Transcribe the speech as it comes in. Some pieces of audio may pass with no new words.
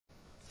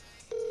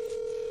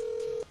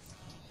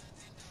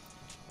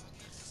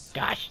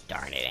Gosh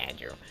darn it,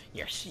 Andrew.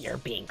 You're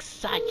being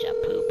such a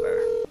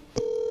pooper.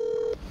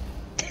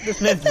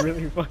 This man's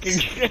really fucking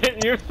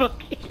good. You're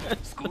fucking.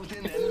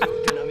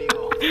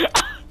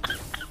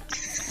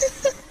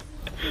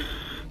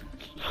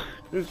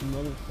 This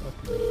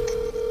motherfucker.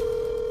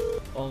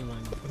 Oh my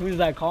god. Who's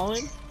that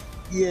calling?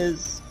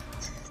 Yes.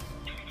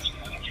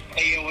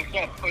 Hey, yo, what's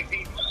up,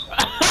 pussy?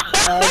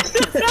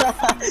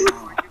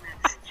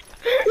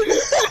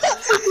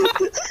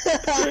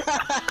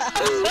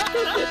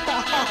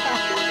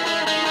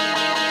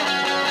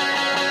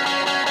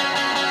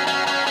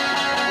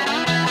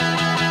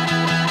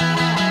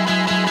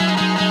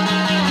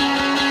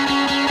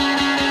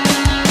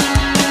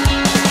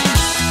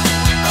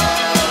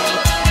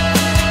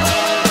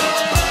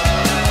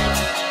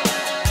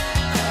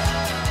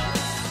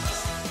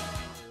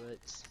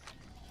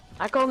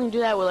 I can only do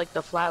that with like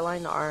the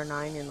flatline, the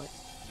R9, and like.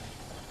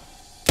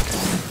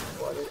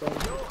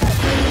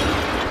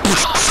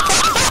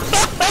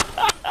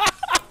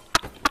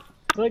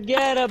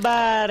 Forget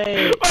about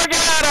it.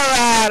 Forget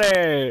about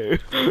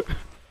it.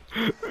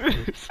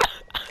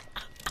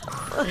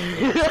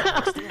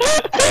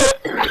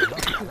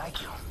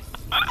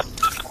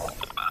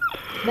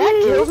 That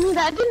killed me.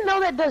 I didn't know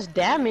that does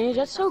damage.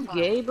 That's so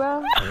gay,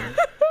 bro.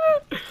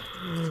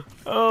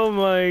 Oh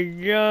my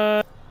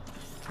god.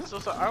 So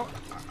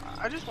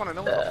I just want to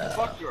know what the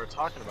fuck you are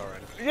talking about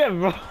right now. Yeah,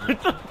 bro.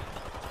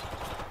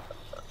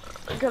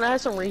 Can I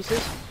have some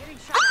Reese's?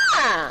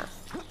 Ah!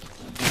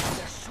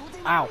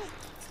 Ow.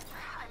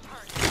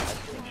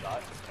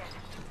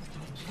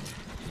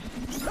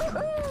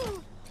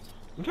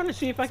 I'm trying to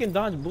see if I can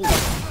dodge bullets.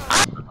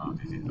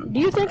 Do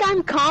you think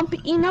I'm comp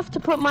enough to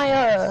put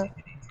my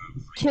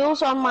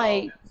kills on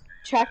my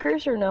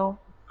trackers or no?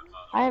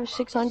 I have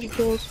 600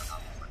 kills.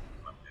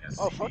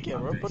 Oh fuck yeah,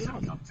 bro, put it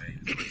on.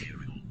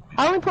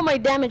 I only put my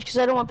damage because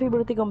I don't want people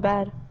to think I'm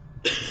bad.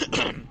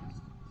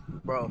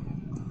 Bro.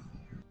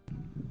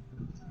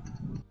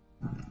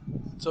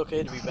 It's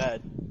okay to be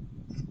bad.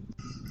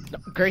 No,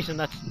 Grayson,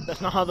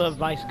 that's not how the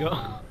advice go.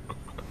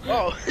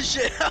 Oh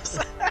shit, shut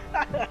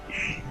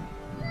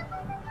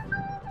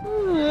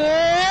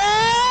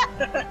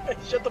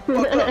the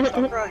fuck up,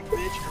 stop crying,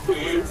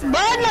 bitch.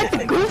 But I'm like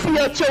the goofy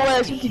out your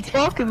ass. You keep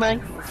talking, man.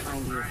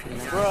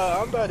 Bro,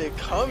 I'm about to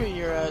come in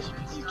your ass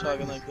if you keep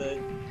talking like that.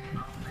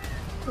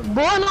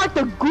 Boy, I'm like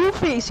the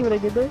goofy. See what I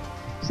did there?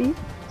 See?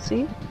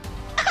 See? See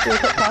what I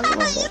kept talking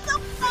like that?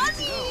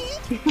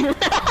 You're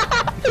so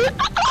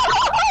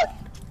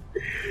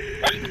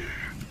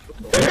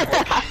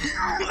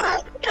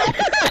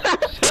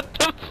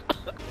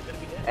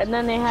And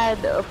then they had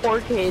a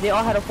 4K. They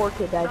all had a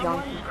 4K badge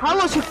on.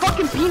 Carlos, you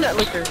fucking peanut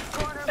licker.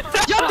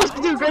 Jump this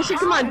dude, Gracie.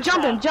 Come on,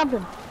 jump him, jump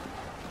him.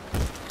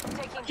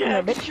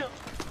 Yeah, bitch.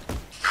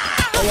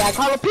 Oh yeah,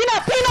 Carlos,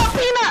 peanut.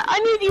 I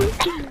need you.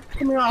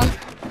 Come here on.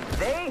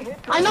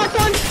 I knocked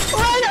one.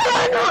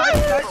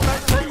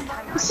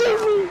 Run. Save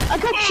me. I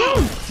got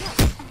choked.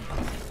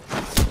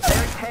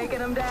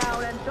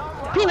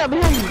 Peanut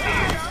behind me.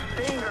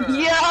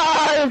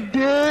 Yeah,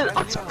 dude.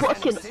 That's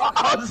fucking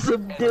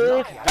awesome,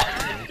 dude.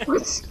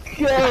 Let's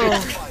go.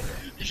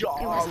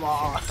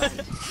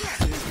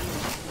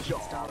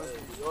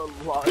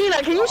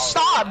 Peanut, can you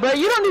stop, bro?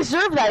 You don't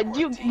deserve that.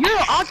 You're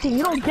Octane.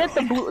 You don't get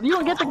the blue. You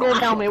don't get the gold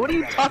helmet. What are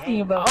you talking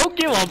about? I don't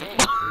give a.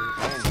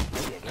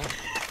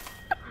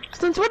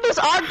 Since when does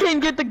Octane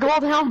get the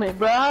gold helmet,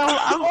 bro?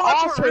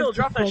 I'm for real.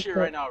 Drop that shit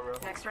right now, bro.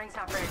 Next ring's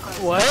not very close.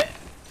 What?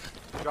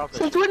 Drop that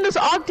Since when does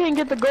Octane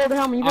get the gold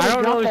helmet? You I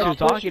don't know drop what that you're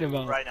shit. talking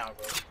about. right now,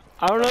 bro.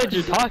 I don't know what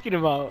you're talking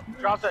about.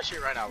 Drop that shit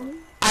right now, bro.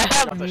 I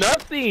have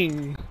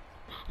nothing.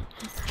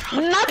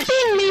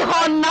 Nothing,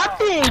 mijo,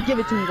 nothing. Give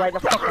it to me right the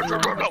fucking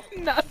now.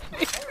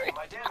 Nothing.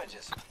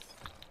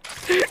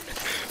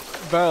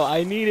 Bro,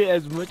 I need it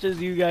as much as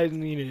you guys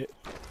need it.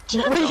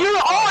 But you're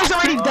always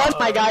already done,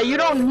 my guy. You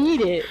don't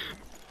need it.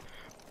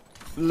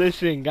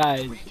 Listen,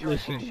 guys,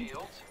 listen.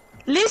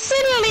 Listen,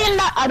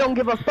 Lila. I don't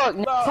give a fuck.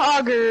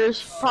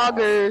 Poggers.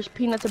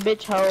 Peanut's a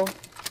bitch hoe.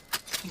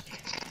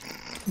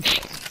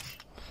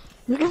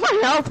 Look at my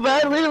health, bro.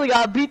 I literally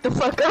got beat the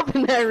fuck up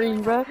in that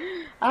ring, bro.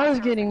 I was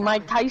getting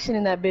Mike Tyson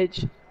in that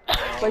bitch.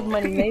 Like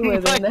Money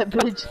Mayweather in that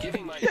bitch.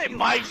 Hey,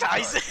 Mike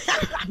Tyson.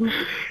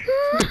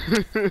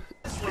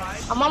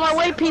 I'm on my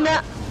way,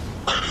 Peanut.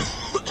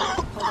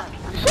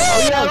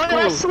 Oh yeah, look at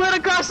that slid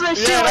across that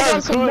shit like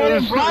on some Men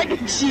in Black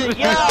and shit,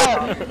 yeah!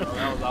 That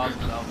was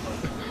awesome, that was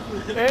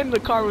awesome. And the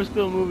car was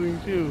still moving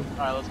too.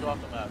 Alright, let's go off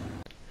the map.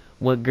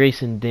 What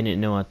Grayson didn't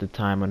know at the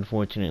time,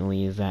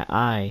 unfortunately, is that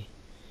I,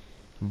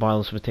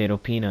 Barless Potato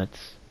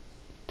Peanuts,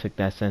 took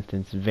that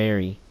sentence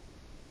very,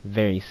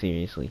 very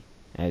seriously,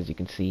 as you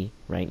can see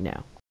right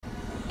now.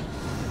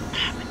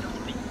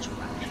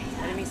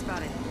 Enemy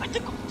spotted. I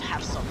think I'll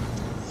have some.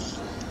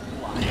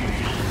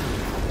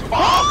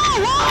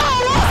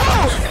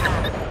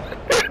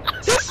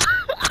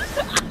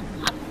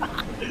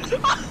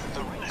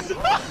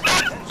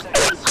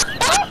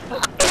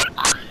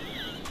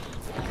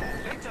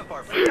 Picked up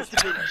our first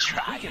big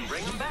try and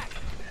bring him back.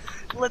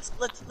 Let's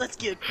go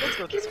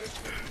this way.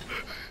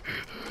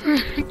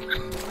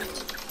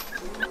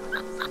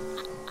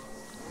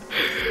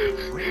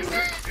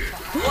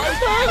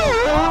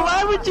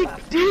 Why would you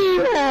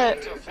do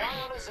that? To fly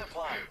on a zip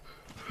line.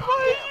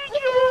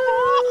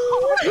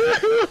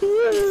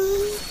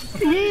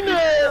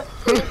 Peanut!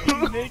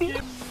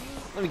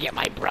 Let me get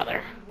my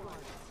brother.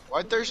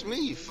 Why thirst me,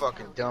 you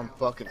fucking dumb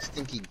fucking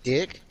stinky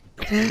dick?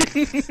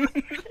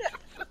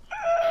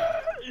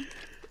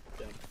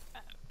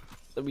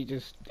 Let me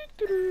just.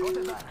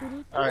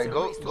 Alright,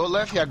 go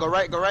left, yeah, go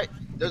right.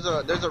 There's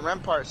a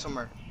rampart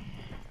somewhere.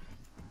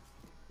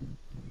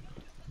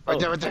 Right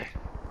there, right there.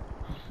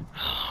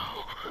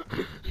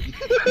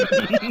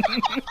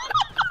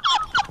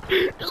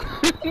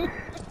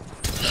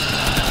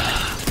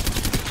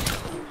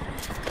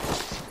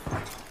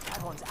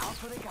 That one's out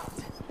for the count.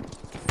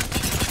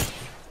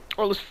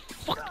 Oh, let's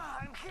fucking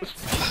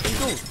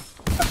go.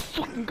 Let's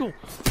fucking go.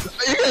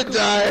 You're gonna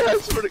die, I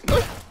swear to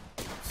God.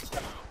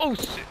 Oh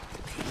shit.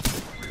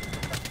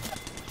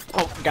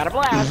 Oh, got a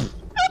blast.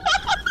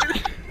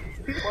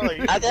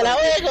 Hasta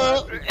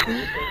luego.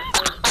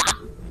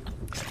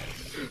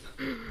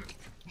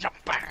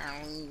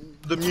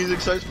 The music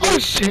starts playing. Oh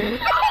shit.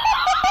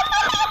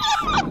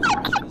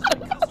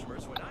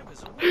 Customers when I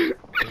was away.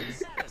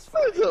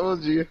 Satisfied. I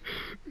told you.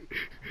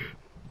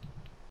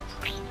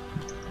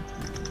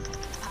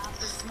 Pop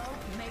the smoke,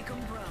 make 'em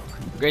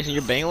broke. Grayson,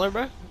 you're Bangler,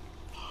 bro?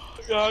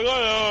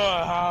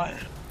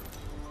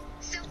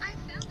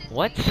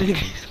 What?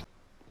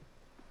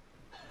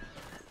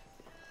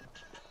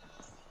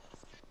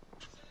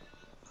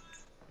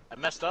 I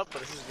messed up,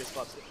 but this is a good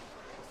spot too.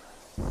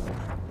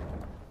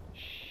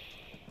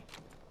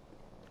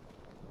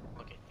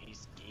 Look at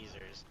these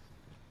geezers.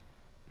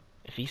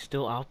 If he's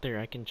still out there,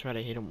 I can try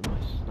to hit him with my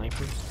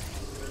sniper.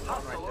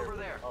 Hostile over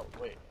there. Oh,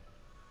 wait.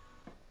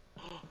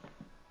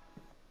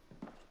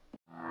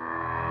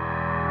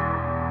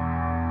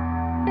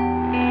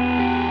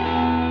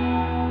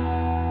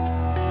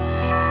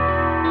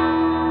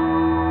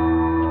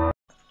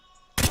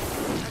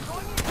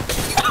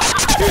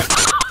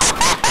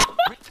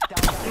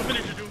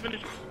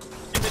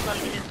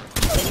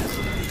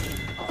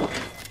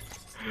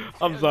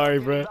 I'm sorry,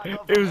 bro.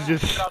 It was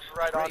just.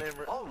 Right on him.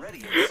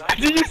 Already inside.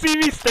 Did you see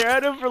me stare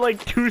at him for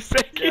like 2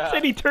 seconds Yeah.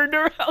 and he turned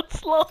around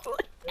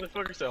slowly?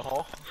 Motherfucker's at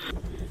hall.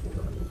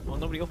 Well,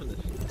 nobody opened this.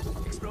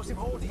 Explosive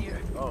hold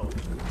here. Oh.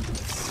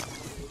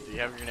 Do you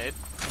have a grenade?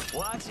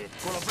 Watch it.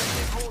 Gonna break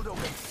this hold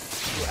open.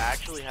 You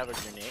actually have a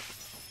grenade?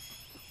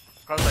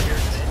 Carlos, I hear a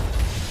grenade.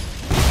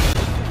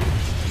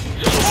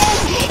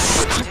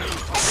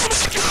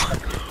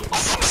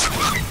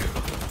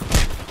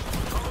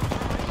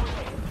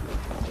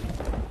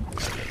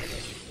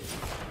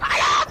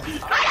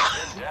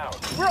 Down.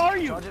 Where are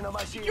you? Charging on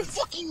my shield. You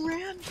fucking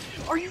ran?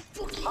 Are you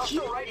fucking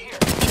Hostile kidding? right here.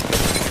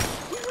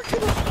 We were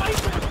gonna fight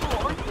that though.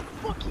 Are you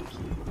fucking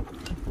kidding?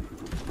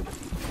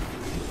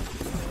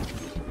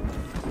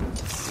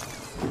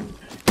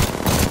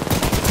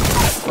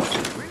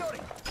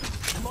 Reloading.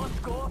 Must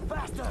go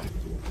faster.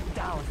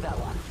 Down that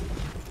one.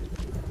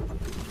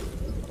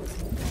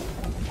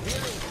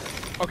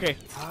 Okay.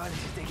 Ah, this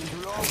is taking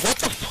too long. What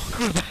the fuck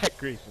was that,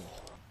 Grayson?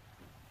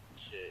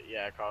 Shit,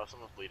 yeah, Carlos, I'm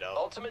gonna bleed out.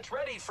 Ultimate's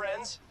ready,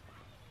 friends.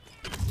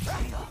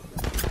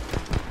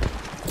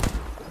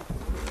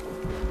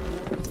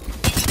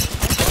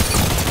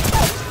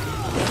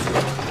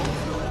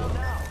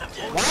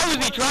 Why was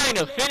he trying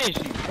to finish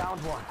you? Down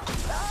one.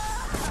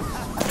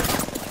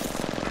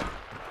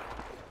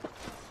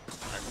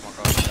 Alright, come on,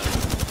 Carlos.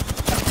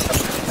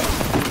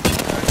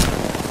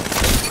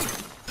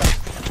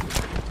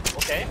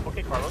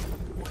 Okay, Carlos.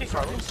 Okay,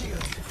 Carlos.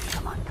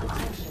 Come on, come on.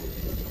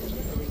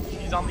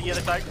 He's on the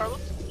other side, Carlos.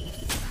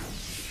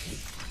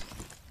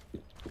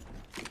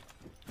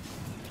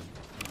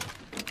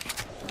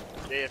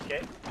 JFK.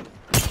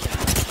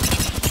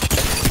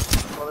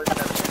 Well, there's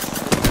another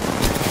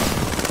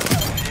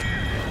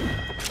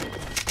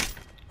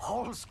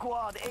Whole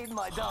squad ate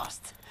my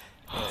dust.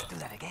 Let's do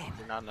that again.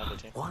 You're not another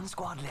team. One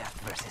squad left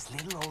versus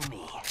little old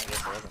me. I guess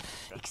there isn't.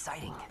 Okay.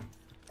 Exciting.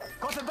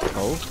 Got the back.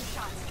 Oh.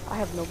 I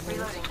have no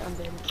bullets. I'm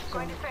dead.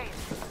 So.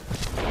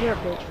 You're a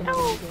bitch.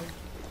 No.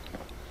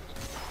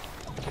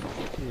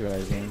 He's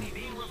rising.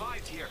 Being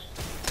revived here.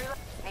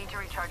 Need to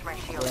recharge my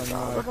shield.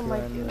 Look at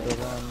my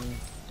feelings.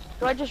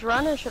 Do I just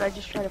run or should I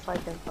just try to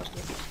fight them? Fuck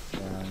it.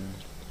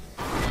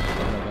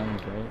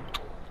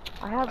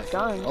 I have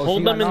guns. Oh,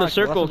 hold them in the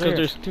circle because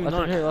there's 2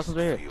 knocks. Last one's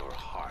right here. Your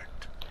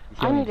heart.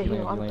 I need to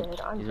heal. I'm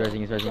dead. I'm He's dead.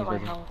 rising, he's rising, Kill he's my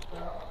rising. health,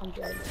 bro. I'm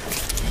dead.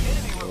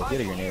 We'll get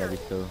a grenade at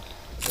least though.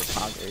 So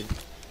conquered.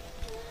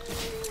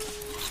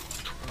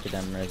 Get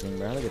them rising,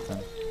 bro. Look at them.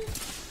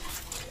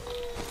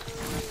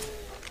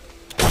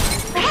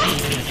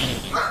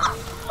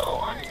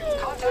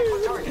 Contact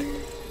with target.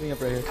 Healing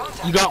up right here.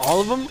 You got all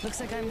of them? Looks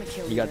like I'm the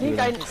killer. You got You 2 of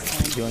guys.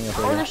 them. Healing up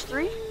Oh, right here. there's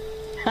 3?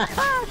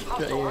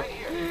 Hostile right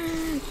here.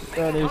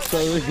 Bro, they're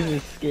so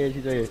scared.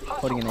 She's right here.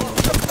 Holding an angle.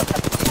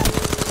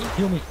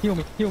 Heal me, heal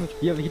me, heal me.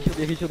 You have a heat shield,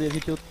 you have a heat shield, you have a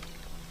heat shield.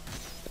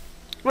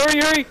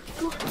 Hurry!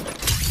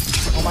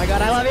 Oh my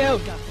god, I love you!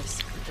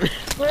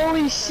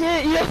 Holy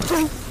shit, yo!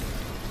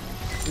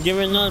 Give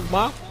it another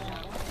bop.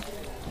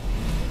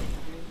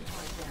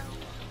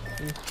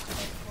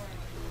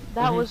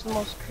 That was the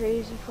most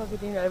crazy fucking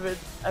thing I've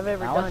ever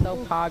That was done.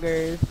 so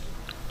poggers.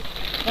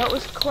 That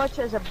was clutch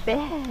as a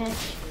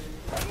bitch.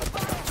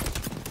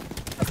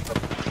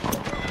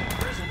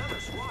 There's another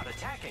squad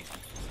attacking.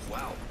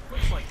 Wow,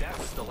 looks like that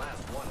was the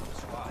last one of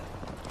the squad.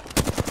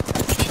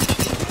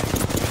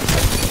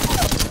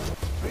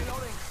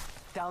 Reloading.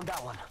 Down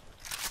that one.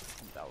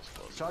 That was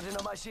close. Charging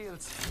on my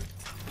shields.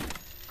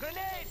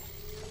 Grenade!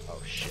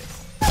 Oh shit.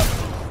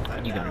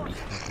 You gotta be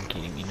fucking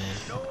kidding me, man.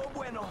 No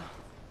bueno.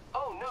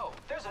 Oh no,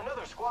 there's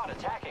another squad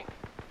attacking.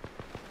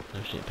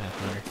 No shit,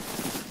 Pathfinder.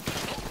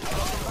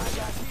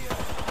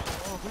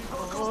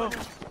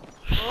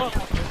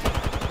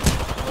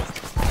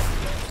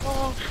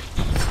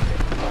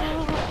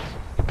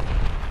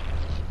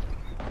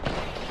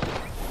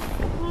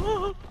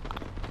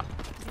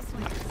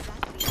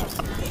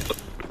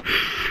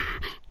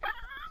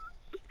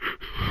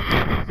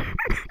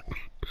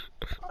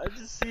 I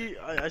just see,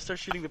 I start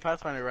shooting the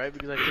Pathfinder, right?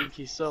 Because I think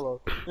he's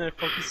solo. And I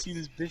fucking see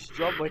this bitch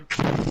drop like.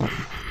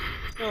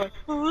 I'm like,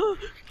 "Ah."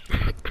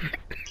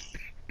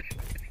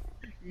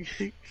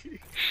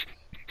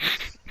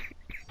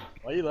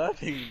 Why are you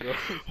laughing, bro?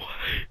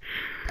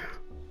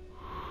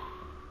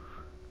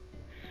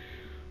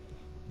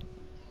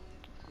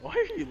 Why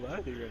are you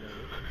laughing right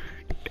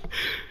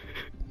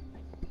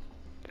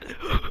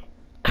now?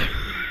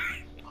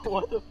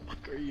 What the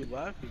fuck are you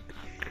laughing?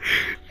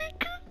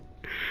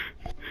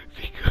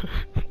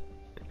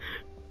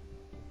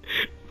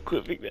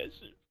 Clipping that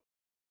shit.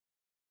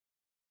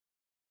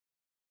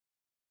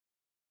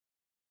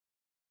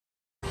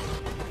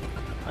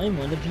 I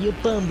wanna be a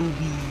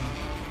bumblebee.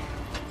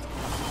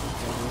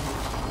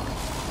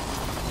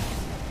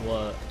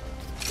 What?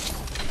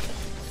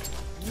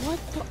 What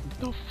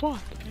the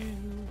fuck?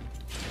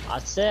 I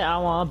said I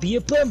wanna be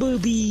a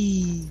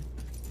bumblebee.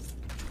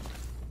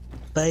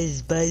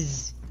 Buzz,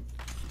 buzz.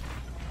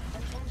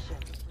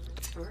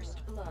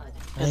 First blood.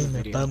 I'm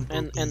a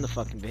bumblebee. And the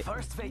fucking bit.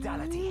 First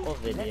fatality.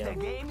 What Let video? the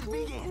games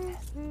begin.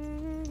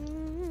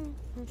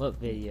 What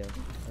video?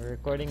 Are we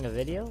recording a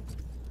video?